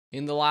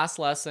In the last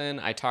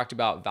lesson, I talked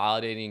about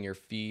validating your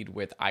feed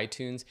with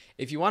iTunes.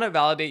 If you want to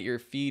validate your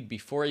feed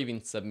before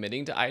even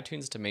submitting to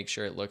iTunes to make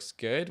sure it looks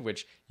good,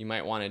 which you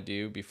might want to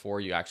do before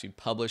you actually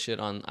publish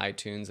it on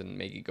iTunes and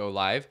make it go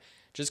live,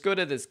 just go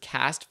to this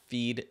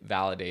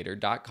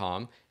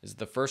castfeedvalidator.com. Is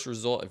the first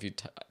result if you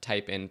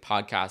type in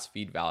podcast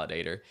feed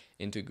validator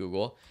into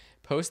Google.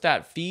 Post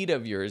that feed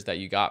of yours that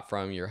you got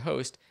from your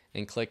host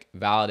and click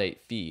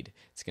validate feed.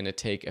 It's going to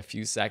take a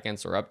few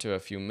seconds or up to a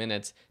few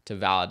minutes to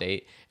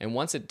validate. And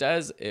once it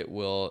does, it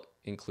will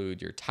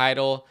include your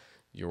title,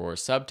 your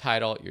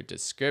subtitle, your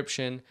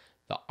description,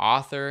 the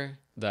author,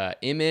 the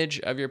image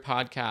of your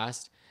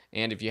podcast.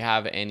 And if you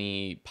have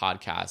any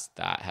podcasts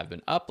that have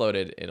been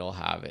uploaded, it'll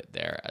have it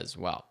there as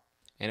well.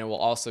 And it will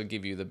also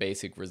give you the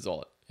basic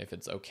result if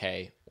it's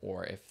okay,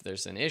 or if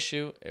there's an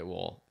issue, it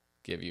will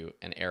give you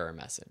an error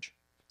message.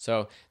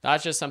 So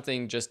that's just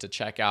something just to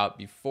check out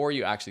before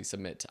you actually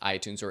submit to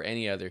iTunes or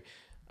any other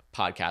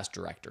podcast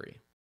directory.